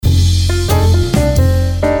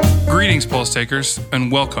Greetings, Pulse Takers,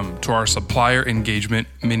 and welcome to our Supplier Engagement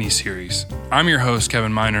Miniseries. I'm your host,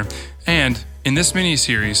 Kevin Miner, and in this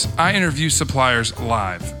miniseries, I interview suppliers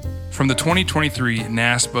live from the 2023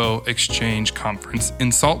 NASPO Exchange Conference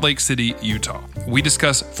in Salt Lake City, Utah. We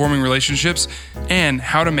discuss forming relationships and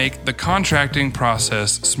how to make the contracting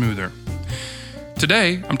process smoother.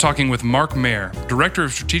 Today, I'm talking with Mark Mayer, Director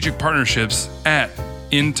of Strategic Partnerships at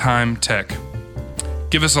In Time Tech.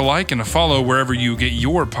 Give us a like and a follow wherever you get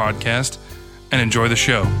your podcast, and enjoy the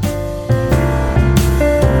show.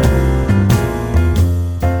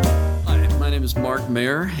 Hi, my name is Mark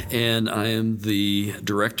Mayer, and I am the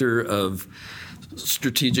Director of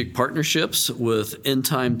Strategic Partnerships with In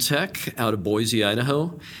Time Tech out of Boise,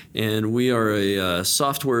 Idaho. And we are a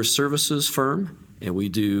software services firm, and we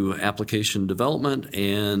do application development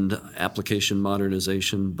and application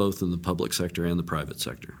modernization, both in the public sector and the private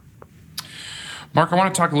sector. Mark, I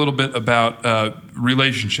want to talk a little bit about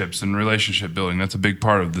relationships and relationship building. That's a big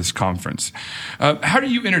part of this conference. How do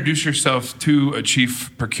you introduce yourself to a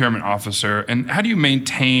chief procurement officer, and how do you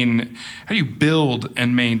build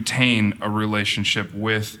and maintain a relationship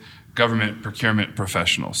with government procurement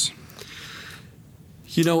professionals?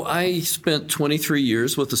 You know, I spent 23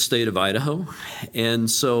 years with the state of Idaho,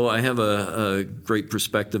 and so I have a great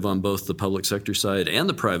perspective on both the public sector side and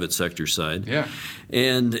the private sector side. Yeah.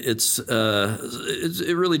 And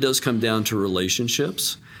it really does come down to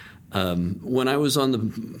relationships. When I was on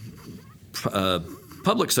the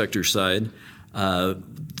public sector side,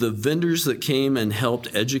 the vendors that came and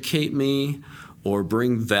helped educate me or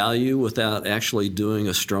bring value without actually doing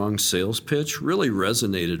a strong sales pitch really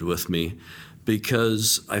resonated with me,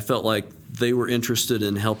 because I felt like they were interested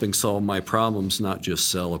in helping solve my problems, not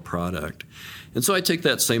just sell a product. And so I take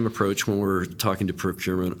that same approach when we're talking to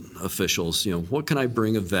procurement officials. You know, what can I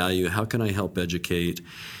bring of value? How can I help educate?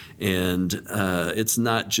 And it's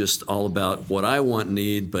not just all about what I want and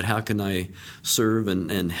need, but how can I serve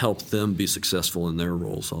and help them be successful in their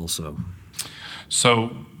roles also. So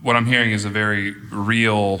what I'm hearing is a very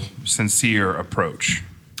real, sincere approach.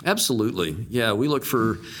 Absolutely. Yeah, we look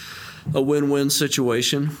for a win-win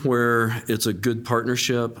situation where it's a good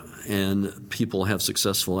partnership and people have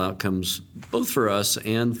successful outcomes both for us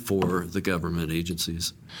and for the government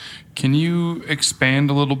agencies. Can you expand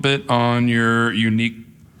a little bit on your unique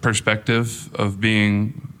perspective of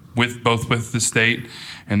being both with the state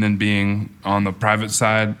and then being on the private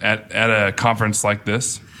side at a conference like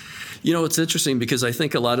this? You know, it's interesting because I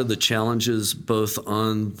think a lot of the challenges both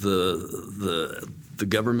on the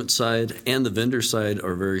government side and the vendor side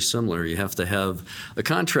are very similar. You have to have a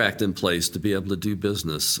contract in place to be able to do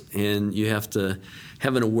business, and you have to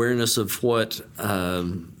have an awareness of what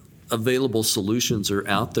available solutions are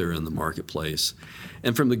out there in the marketplace.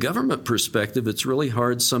 And from the government perspective, it's really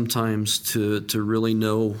hard sometimes to really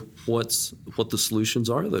know what the solutions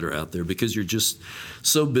are that are out there, because you're just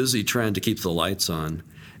so busy trying to keep the lights on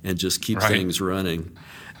and just keep things running.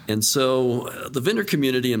 And so the vendor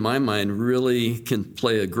community, in my mind, really can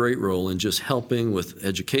play a great role in just helping with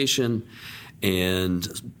education and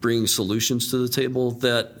bringing solutions to the table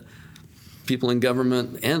that people in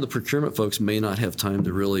government and the procurement folks may not have time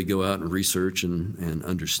to really go out and research and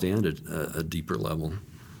understand at a deeper level.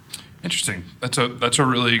 Interesting. That's a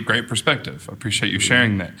really great perspective. I appreciate you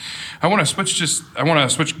sharing that. I want to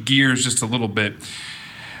switch gears just a little bit.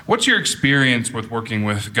 What's your experience with working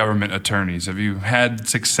with government attorneys? Have you had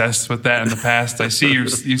success with that in the past? I see you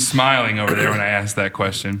smiling over there when I ask that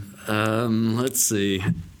question. Let's see.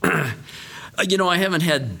 You know, I haven't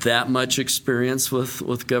had that much experience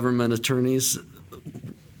with government attorneys.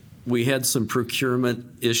 We had some procurement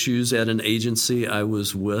issues at an agency I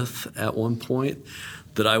was with at one point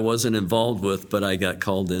that I wasn't involved with, but I got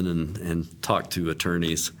called in and talked to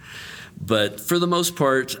attorneys. But for the most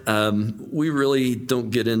part, we really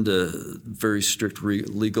don't get into very strict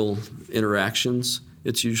legal interactions.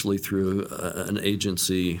 It's usually through an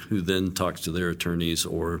agency who then talks to their attorneys,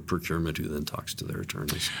 or procurement who then talks to their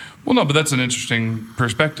attorneys. Well, no, but that's an interesting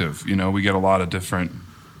perspective. You know, we get a lot of different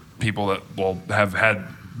people that will have had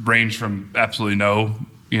range from absolutely no,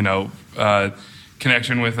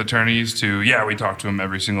 connection with attorneys to, we talk to them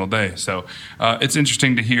every single day. So it's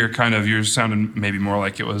interesting to hear kind of yours sounded maybe more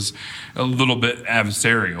like it was a little bit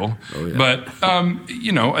adversarial. Oh, yeah. But,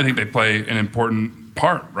 I think they play an important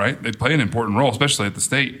part, right? They play an important role, especially at the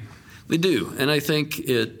state. They do. And I think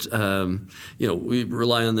we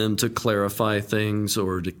rely on them to clarify things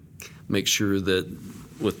or to make sure that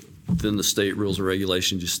with within the state rules and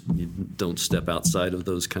regulations, just you don't step outside of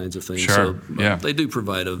those kinds of things. Sure. So they do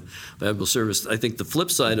provide a valuable service. I think the flip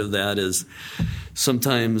side of that is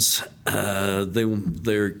sometimes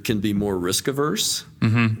they can be more risk averse.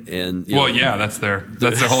 Mm-hmm. And that's their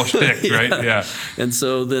whole shtick, right? Yeah. And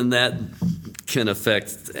so then that can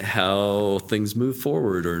affect how things move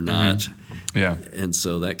forward or not. Mm-hmm. Yeah. And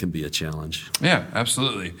so that can be a challenge. Yeah,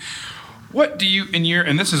 absolutely. What do you,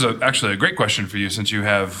 and this is actually a great question for you since you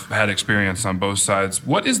have had experience on both sides,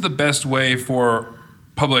 what is the best way for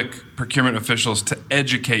public procurement officials to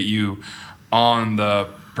educate you on the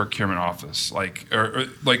procurement office? Like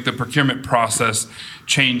the procurement process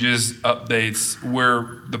changes, updates,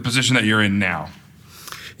 where the position that you're in now?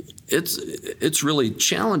 It's really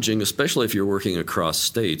challenging, especially if you're working across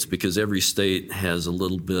states, because every state has a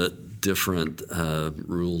little bit different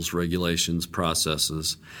rules, regulations,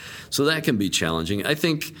 processes. So that can be challenging. I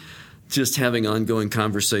think just having ongoing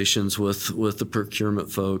conversations with the procurement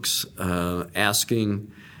folks, asking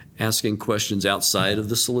questions outside of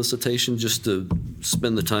the solicitation, just to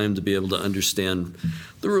spend the time to be able to understand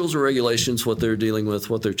the rules and regulations, what they're dealing with,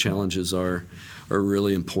 what their challenges are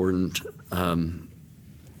really important.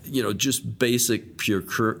 Just basic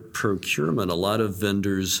procurement. A lot of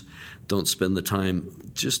vendors don't spend the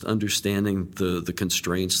time just understanding the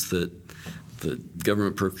constraints that the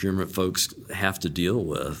government procurement folks have to deal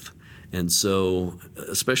with. And so,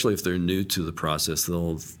 especially if they're new to the process,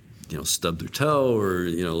 they'll stub their toe or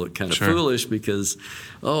look kind of foolish because,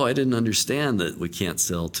 I didn't understand that we can't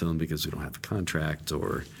sell to them because we don't have a contract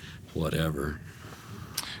or whatever.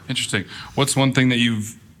 Interesting. What's one thing that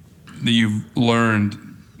you've learned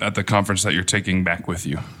at the conference that you're taking back with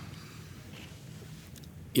you?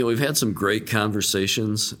 We've had some great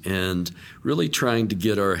conversations and really trying to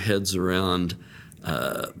get our heads around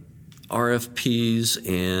RFPs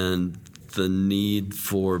and the need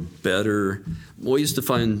for better ways to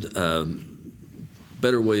find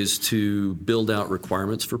better ways to build out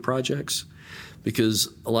requirements for projects. Because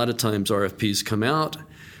a lot of times RFPs come out,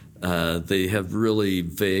 they have really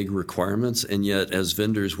vague requirements, and yet as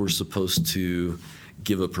vendors we're supposed to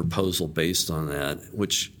give a proposal based on that,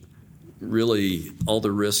 which really all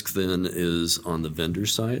the risk then is on the vendor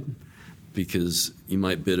side, because you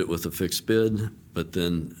might bid it with a fixed bid, but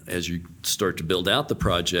then as you start to build out the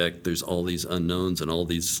project, there's all these unknowns and all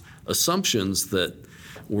these assumptions that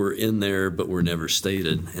were in there but were never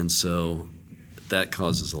stated. And so that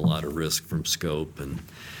causes a lot of risk from scope and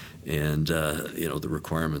the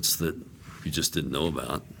requirements that you just didn't know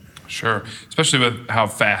about. Sure, especially with how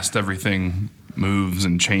fast everything moves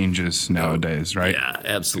and changes nowadays, right? Yeah,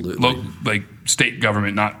 absolutely. Like state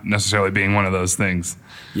government not necessarily being one of those things.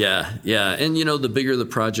 Yeah. And, the bigger the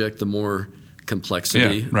project, the more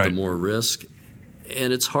complexity, the more risk.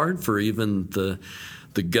 And it's hard for even the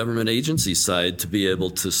government agency side to be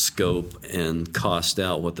able to scope and cost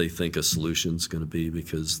out what they think a solution is going to be,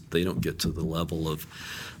 because they don't get to the level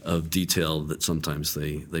of detail that sometimes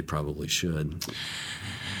they probably should.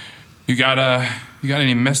 You got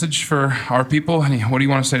any message for our people? What do you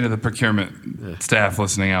want to say to the procurement staff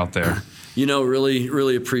listening out there? Really,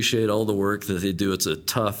 really appreciate all the work that they do. It's a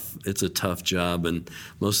tough job, and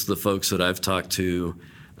most of the folks that I've talked to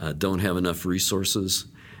don't have enough resources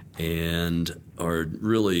and are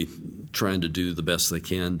really trying to do the best they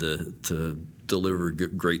can to deliver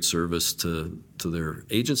great service to their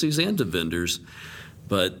agencies and to vendors.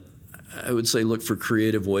 But I would say look for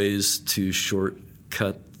creative ways to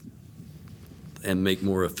shortcut and make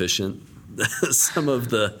more efficient some of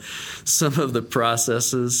the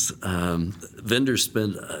processes. Vendors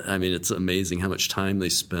spend, it's amazing how much time they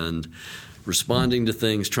spend responding to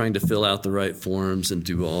things, trying to fill out the right forms and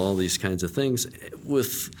do all these kinds of things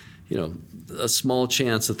with, a small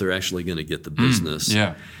chance that they're actually going to get the business.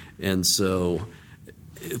 Yeah. And so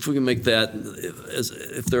if we can make that,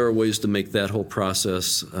 if there are ways to make that whole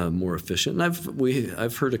process more efficient, and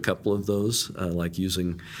I've heard a couple of those, like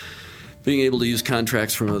being able to use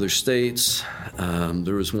contracts from other states.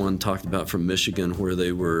 There was one talked about from Michigan where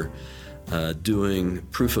they were doing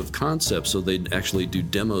proof of concept, so they'd actually do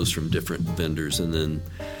demos from different vendors, and then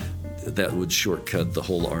that would shortcut the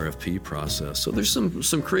whole RFP process. So there's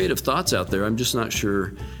some creative thoughts out there. I'm just not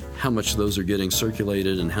sure how much those are getting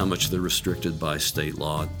circulated and how much they're restricted by state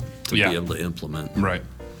law to be able to implement. Right.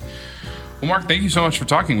 Well, Mark, thank you so much for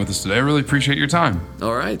talking with us today. I really appreciate your time.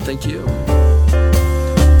 All right. Thank you.